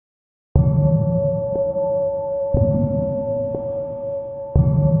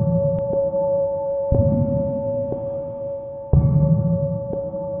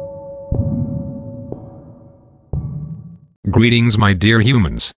Greetings, my dear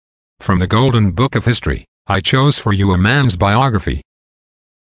humans. From the Golden Book of History, I chose for you a man's biography.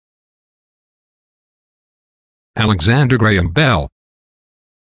 Alexander Graham Bell.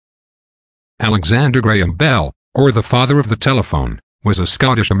 Alexander Graham Bell, or the father of the telephone, was a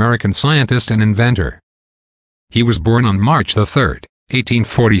Scottish-American scientist and inventor. He was born on March 3,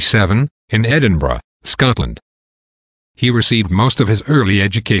 1847, in Edinburgh, Scotland. He received most of his early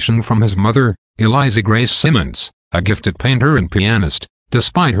education from his mother, Eliza Grace Simmons, a gifted painter and pianist,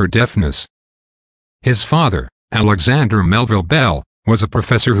 despite her deafness. His father, Alexander Melville Bell, was a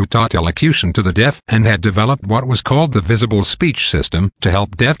professor who taught elocution to the deaf and had developed what was called the visible speech system to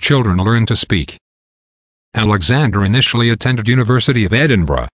help deaf children learn to speak. Alexander initially attended University of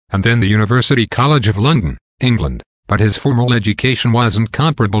Edinburgh, and then the University College of London, England, but his formal education wasn't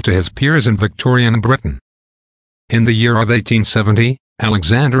comparable to his peers in Victorian Britain. In the year of 1870,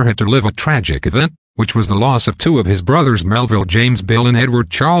 Alexander had to live a tragic event, which was the loss of two of his brothers, Melville James Bell and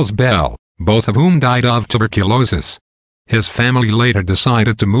Edward Charles Bell, both of whom died of tuberculosis. His family later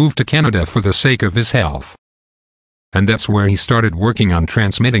decided to move to Canada for the sake of his health. And that's where he started working on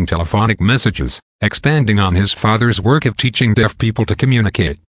transmitting telephonic messages, expanding on his father's work of teaching deaf people to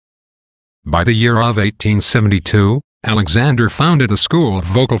communicate. By the year of 1872, Alexander founded a school of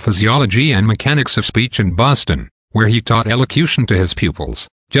vocal physiology and mechanics of speech in Boston, where he taught elocution to his pupils,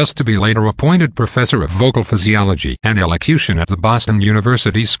 just to be later appointed professor of vocal physiology and elocution at the Boston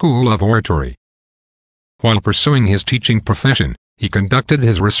University School of Oratory. While pursuing his teaching profession, he conducted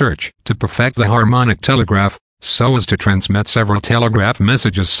his research to perfect the harmonic telegraph, so as to transmit several telegraph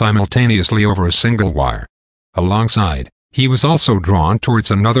messages simultaneously over a single wire. Alongside, he was also drawn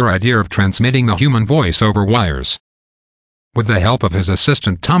towards another idea of transmitting the human voice over wires. With the help of his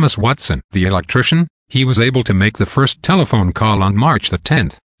assistant Thomas Watson, the electrician, he was able to make the first telephone call on March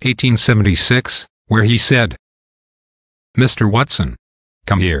 10, 1876, where he said, "Mr. Watson,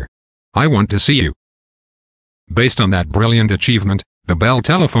 come here. I want to see you." Based on that brilliant achievement, the Bell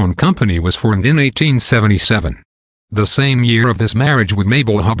Telephone Company was formed in 1877. The same year of his marriage with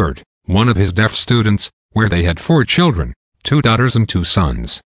Mabel Hubbard, one of his deaf students, where they had 4 children, 2 daughters and 2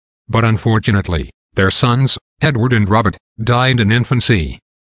 sons. But unfortunately, their sons, Edward and Robert, died in infancy.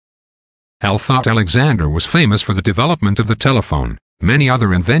 Al thought Alexander was famous for the development of the telephone. Many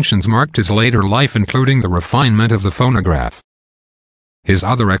other inventions marked his later life, including the refinement of the phonograph. His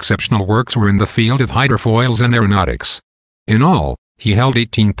other exceptional works were in the field of hydrofoils and aeronautics. In all, he held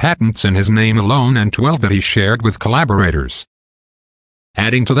 18 patents in his name alone and 12 that he shared with collaborators.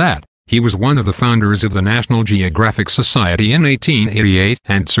 Adding to that, he was one of the founders of the National Geographic Society in 1888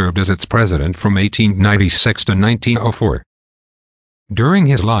 and served as its president from 1896 to 1904. During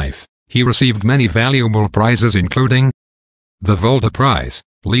his life, he received many valuable prizes, including the Volta Prize,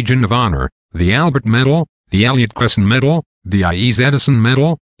 Legion of Honor, the Albert Medal, the Elliott Crescent Medal, the I.E. Edison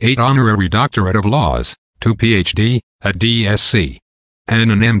Medal, 8 honorary doctorate of laws, 2 Ph.D., a D.Sc.,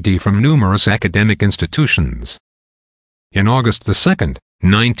 and an M.D. from numerous academic institutions. In August 2,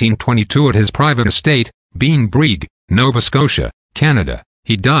 1922, at his private estate, Bean Brig, Nova Scotia, Canada,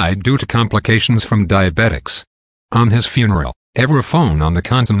 he died due to complications from diabetics. On his funeral, every phone on the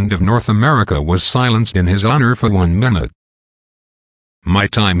continent of North America was silenced in his honor for 1 minute. My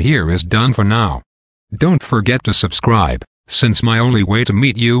time here is done for now. Don't forget to subscribe, since my only way to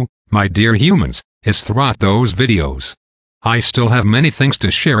meet you, my dear humans, is throughout those videos. I still have many things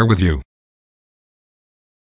to share with you.